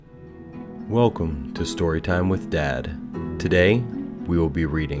Welcome to Storytime with Dad. Today, we will be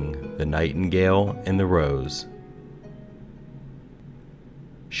reading The Nightingale and the Rose.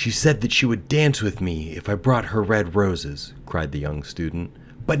 "She said that she would dance with me if I brought her red roses," cried the young student.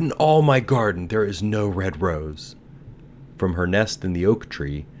 "But in all my garden there is no red rose." From her nest in the oak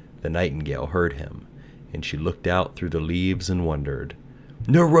tree, the nightingale heard him, and she looked out through the leaves and wondered.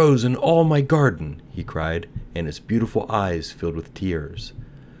 "No rose in all my garden," he cried, and his beautiful eyes filled with tears.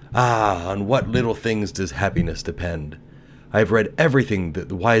 "Ah, on what little things does happiness depend! I have read everything that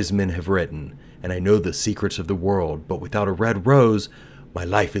the wise men have written, and I know the secrets of the world, but without a red rose, my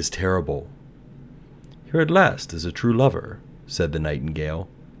life is terrible." "Here at last is a true lover," said the nightingale.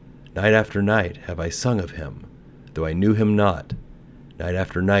 "Night after night have I sung of him, though I knew him not. Night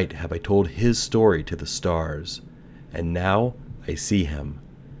after night have I told his story to the stars, and now I see him.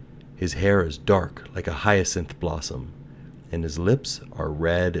 His hair is dark like a hyacinth blossom, and his lips are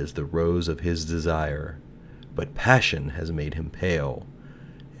red as the rose of his desire. But passion has made him pale,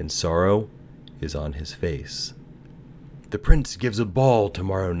 and sorrow is on his face." "The prince gives a ball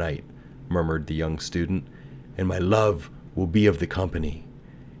tomorrow night," murmured the young student, "and my love will be of the company.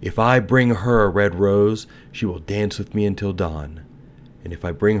 If I bring her a red rose, she will dance with me until dawn. And if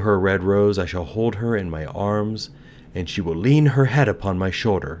I bring her a red rose, I shall hold her in my arms, and she will lean her head upon my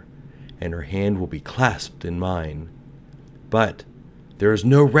shoulder, and her hand will be clasped in mine. But there is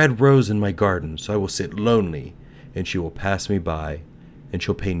no red rose in my garden, so I will sit lonely, and she will pass me by, and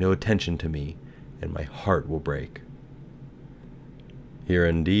she'll pay no attention to me, and my heart will break." "Here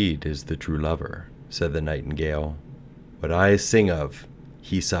indeed is the true lover," said the nightingale. "What I sing of,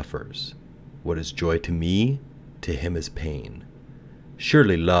 he suffers. What is joy to me, to him is pain.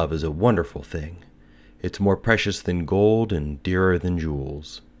 Surely love is a wonderful thing. It's more precious than gold and dearer than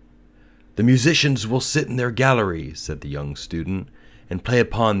jewels." "The musicians will sit in their gallery," said the young student, "and play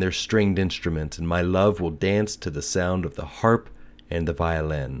upon their stringed instruments, and my love will dance to the sound of the harp and the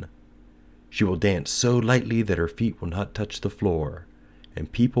violin. She will dance so lightly that her feet will not touch the floor,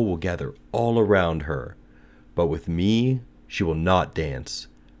 and people will gather all around her. But with me she will not dance,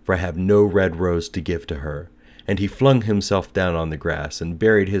 for I have no red rose to give to her." And he flung himself down on the grass and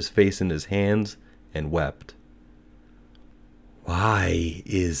buried his face in his hands and wept. "Why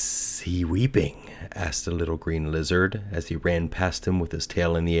is he weeping?" asked a little green lizard as he ran past him with his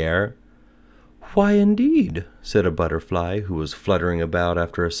tail in the air. "Why indeed?" said a butterfly who was fluttering about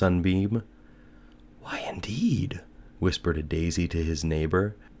after a sunbeam. "Why indeed?" whispered a daisy to his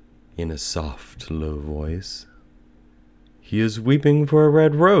neighbor in a soft, low voice. "He is weeping for a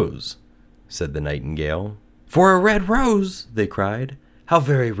red rose," said the nightingale. "For a red rose!" they cried. "How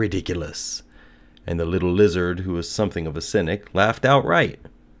very ridiculous!" And the little lizard, who was something of a cynic, laughed outright.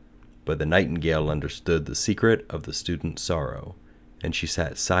 But the nightingale understood the secret of the student's sorrow, and she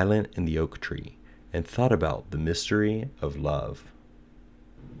sat silent in the oak tree and thought about the mystery of love.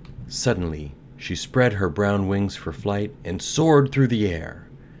 Suddenly, she spread her brown wings for flight and soared through the air.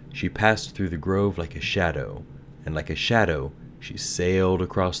 She passed through the grove like a shadow, and like a shadow, she sailed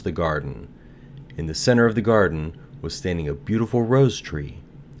across the garden. In the center of the garden was standing a beautiful rose tree,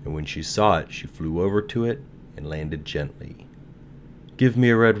 and when she saw it, she flew over to it and landed gently. "Give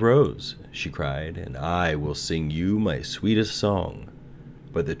me a red rose," she cried, "and I will sing you my sweetest song."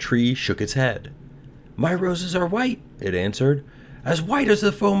 But the tree shook its head. "My roses are white," it answered, "as white as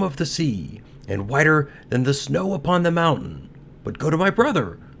the foam of the sea, and whiter than the snow upon the mountain. But go to my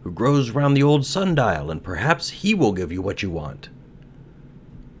brother, who grows round the old sundial, and perhaps he will give you what you want."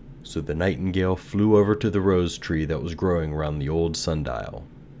 So the nightingale flew over to the rose tree that was growing round the old sundial.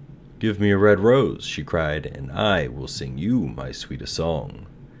 "Give me a red rose," she cried, "and I will sing you my sweetest song."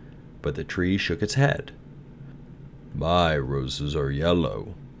 But the tree shook its head. "My roses are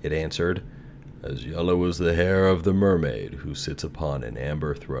yellow," it answered, "as yellow as the hair of the mermaid who sits upon an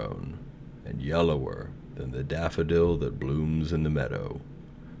amber throne, and yellower than the daffodil that blooms in the meadow.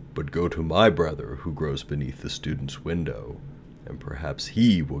 But go to my brother who grows beneath the student's window, and perhaps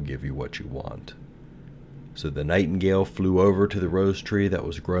he will give you what you want." So the nightingale flew over to the rose tree that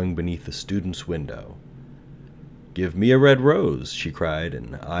was growing beneath the student's window. "Give me a red rose," she cried,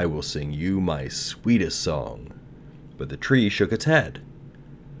 "and I will sing you my sweetest song." But the tree shook its head.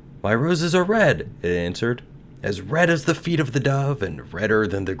 "My roses are red," it answered, "as red as the feet of the dove, and redder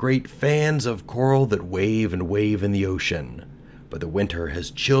than the great fans of coral that wave and wave in the ocean. But the winter has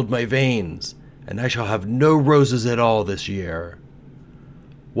chilled my veins, and I shall have no roses at all this year."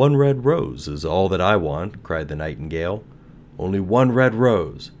 "One red rose is all that I want," cried the nightingale. "Only one red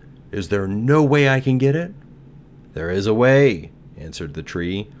rose. Is there no way I can get it?" "There is a way," answered the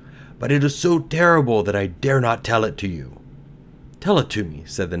tree, "but it is so terrible that I dare not tell it to you." "Tell it to me,"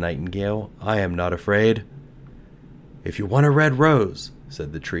 said the nightingale. "I am not afraid." "If you want a red rose,"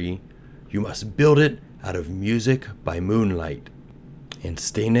 said the tree, "you must build it out of music by moonlight, and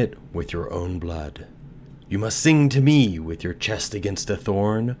stain it with your own blood. You must sing to me with your chest against a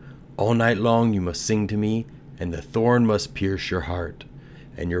thorn. All night long you must sing to me, and the thorn must pierce your heart,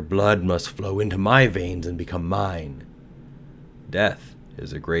 and your blood must flow into my veins and become mine." "Death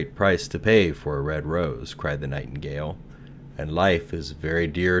is a great price to pay for a red rose," cried the nightingale, "and life is very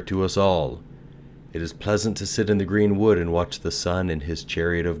dear to us all. It is pleasant to sit in the green wood and watch the sun in his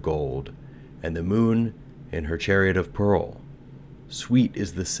chariot of gold, and the moon in her chariot of pearl. Sweet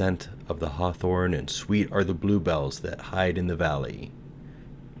is the scent of the hawthorn, and sweet are the bluebells that hide in the valley.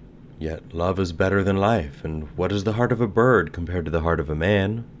 Yet love is better than life, and what is the heart of a bird compared to the heart of a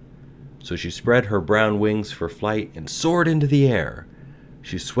man?" So she spread her brown wings for flight and soared into the air.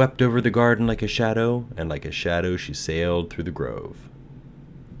 She swept over the garden like a shadow, and like a shadow she sailed through the grove.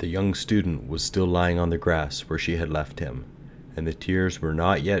 The young student was still lying on the grass where she had left him, and the tears were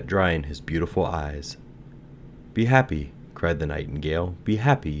not yet dry in his beautiful eyes. "Be happy," cried the nightingale, "be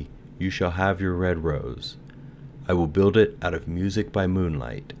happy, you shall have your red rose. I will build it out of music by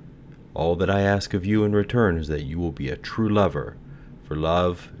moonlight. All that I ask of you in return is that you will be a true lover, for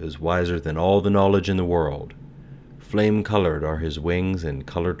love is wiser than all the knowledge in the world. Flame-colored are his wings, and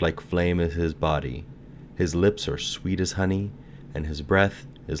colored like flame is his body. His lips are sweet as honey, and his breath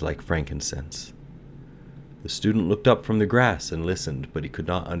is like frankincense." The student looked up from the grass and listened, but he could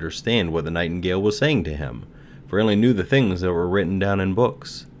not understand what the nightingale was saying to him, for he only knew the things that were written down in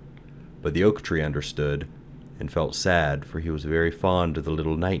books. But the oak tree understood, and felt sad, for he was very fond of the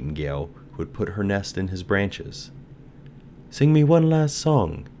little nightingale who had put her nest in his branches. "Sing me one last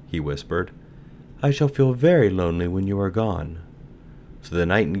song," he whispered. "I shall feel very lonely when you are gone." So the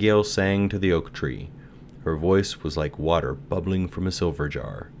nightingale sang to the oak tree. Her voice was like water bubbling from a silver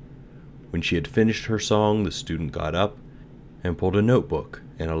jar. When she had finished her song, the student got up and pulled a notebook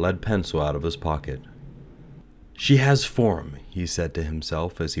and a lead pencil out of his pocket. "She has form," he said to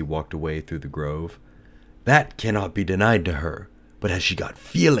himself as he walked away through the grove. "That cannot be denied to her. But has she got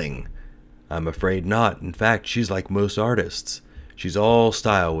feeling? I'm afraid not. In fact, she's like most artists. She's all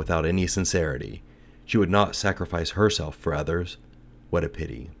style without any sincerity. She would not sacrifice herself for others. What a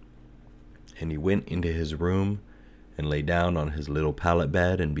pity." And he went into his room and lay down on his little pallet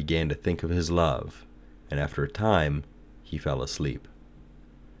bed and began to think of his love, and after a time he fell asleep.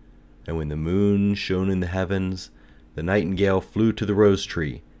 And when the moon shone in the heavens, the nightingale flew to the rose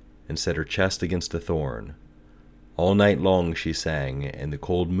tree and set her chest against a thorn. All night long she sang, and the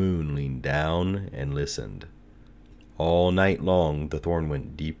cold moon leaned down and listened. All night long the thorn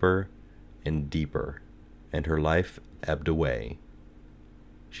went deeper and deeper, and her life ebbed away.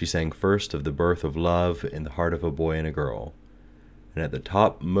 She sang first of the birth of love in the heart of a boy and a girl, and at the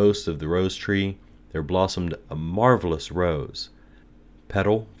topmost of the rose tree there blossomed a marvelous rose,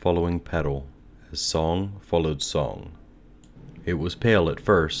 petal following petal, as song followed song. It was pale at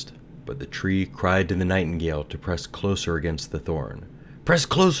first, but the tree cried to the nightingale to press closer against the thorn. "Press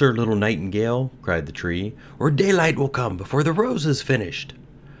closer, little nightingale," cried the tree, "or daylight will come before the rose is finished."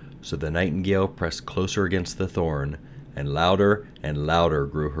 So the nightingale pressed closer against the thorn, and louder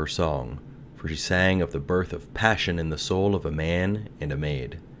grew her song, for she sang of the birth of passion in the soul of a man and a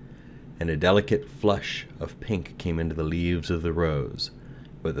maid. And a delicate flush of pink came into the leaves of the rose,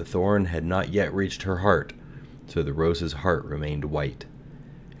 but the thorn had not yet reached her heart, so the rose's heart remained white.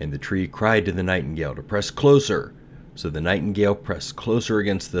 And the tree cried to the nightingale to press closer, so the nightingale pressed closer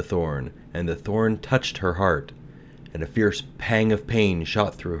against the thorn, and the thorn touched her heart, and a fierce pang of pain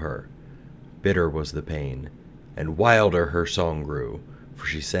shot through her. Bitter was the pain, and wilder her song grew, for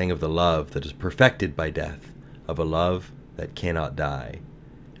she sang of the love that is perfected by death, of a love that cannot die.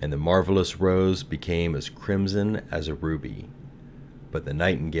 And the marvelous rose became as crimson as a ruby. But the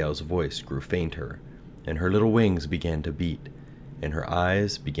nightingale's voice grew fainter, and her little wings began to beat, and her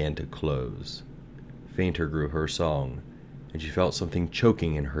eyes began to close. Fainter grew her song, and she felt something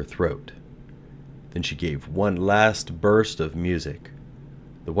choking in her throat. Then she gave one last burst of music.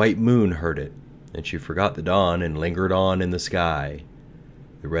 The white moon heard it, and she forgot the dawn and lingered on in the sky.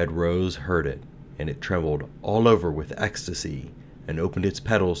 The red rose heard it, and it trembled all over with ecstasy, and opened its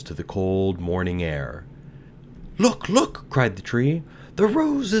petals to the cold morning air. "Look, look!" cried the tree. "The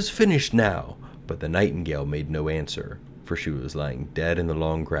rose is finished now." But the nightingale made no answer, for she was lying dead in the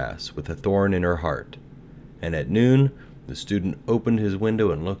long grass, with a thorn in her heart. And at noon, the student opened his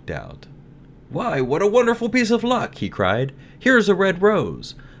window and looked out. "Why, what a wonderful piece of luck!" he cried. "Here's a red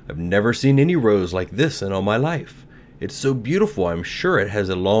rose. I've never seen any rose like this in all my life. It's so beautiful, I'm sure it has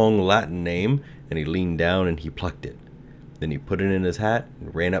a long Latin name." And he leaned down and he plucked it. Then he put it in his hat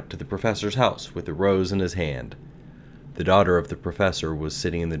and ran up to the professor's house with the rose in his hand. The daughter of the professor was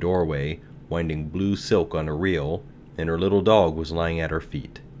sitting in the doorway, winding blue silk on a reel, and her little dog was lying at her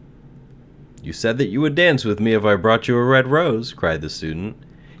feet. "You said that you would dance with me if I brought you a red rose," cried the student.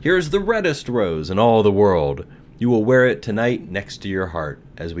 "Here is the reddest rose in all the world. You will wear it tonight next to your heart.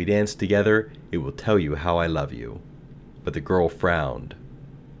 As we dance together, it will tell you how I love you." But the girl frowned.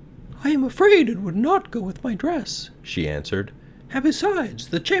 "I am afraid it would not go with my dress," she answered. "And besides,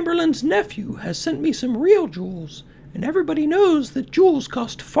 the Chamberlain's nephew has sent me some real jewels, and everybody knows that jewels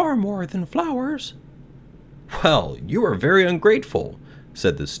cost far more than flowers." "Well, you are very ungrateful,"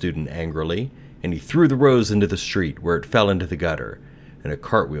 said the student angrily, and he threw the rose into the street, where it fell into the gutter, and a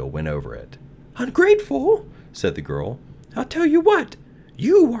cartwheel went over it. "Ungrateful?" said the girl. "I'll tell you what,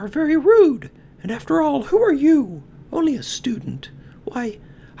 you are very rude, and after all, who are you? Only a student. Why,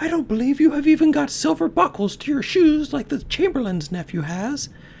 I don't believe you have even got silver buckles to your shoes like the Chamberlain's nephew has."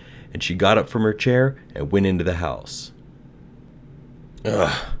 And she got up from her chair and went into the house.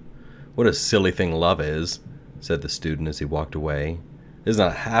 "Ugh, what a silly thing love is," said the student as he walked away. "It's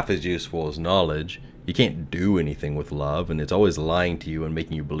not half as useful as knowledge. You can't do anything with love, and it's always lying to you and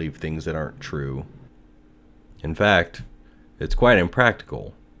making you believe things that aren't true. In fact, it's quite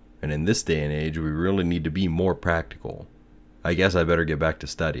impractical, and in this day and age, we really need to be more practical. I guess I better get back to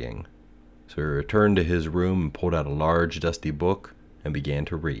studying." So he returned to his room and pulled out a large, dusty book and began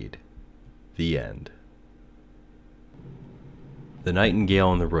to read. The end. The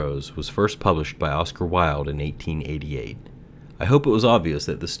Nightingale and the Rose was first published by Oscar Wilde in 1888. I hope it was obvious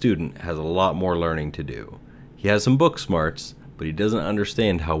that the student has a lot more learning to do. He has some book smarts, but he doesn't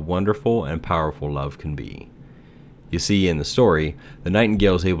understand how wonderful and powerful love can be. You see, in the story, the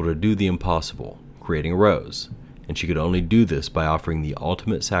Nightingale is able to do the impossible, creating a rose, and she could only do this by offering the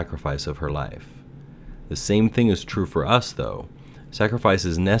ultimate sacrifice of her life. The same thing is true for us, though. Sacrifice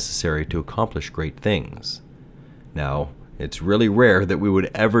is necessary to accomplish great things. Now, it's really rare that we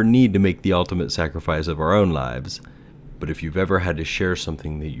would ever need to make the ultimate sacrifice of our own lives, but if you've ever had to share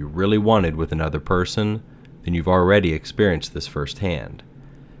something that you really wanted with another person, then you've already experienced this firsthand.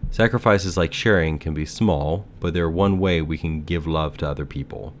 Sacrifices like sharing can be small, but they're one way we can give love to other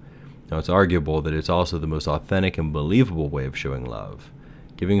people. Now, it's arguable that it's also the most authentic and believable way of showing love,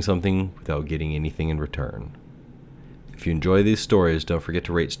 giving something without getting anything in return. If you enjoy these stories, don't forget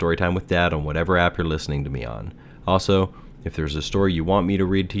to rate Storytime with Dad on whatever app you're listening to me on. Also, if there's a story you want me to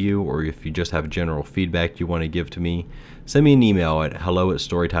read to you, or if you just have general feedback you want to give to me, send me an email at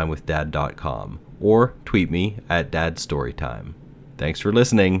hello@storytimewithdad.com or tweet me at dadstorytime. Thanks for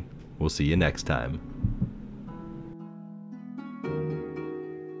listening. We'll see you next time.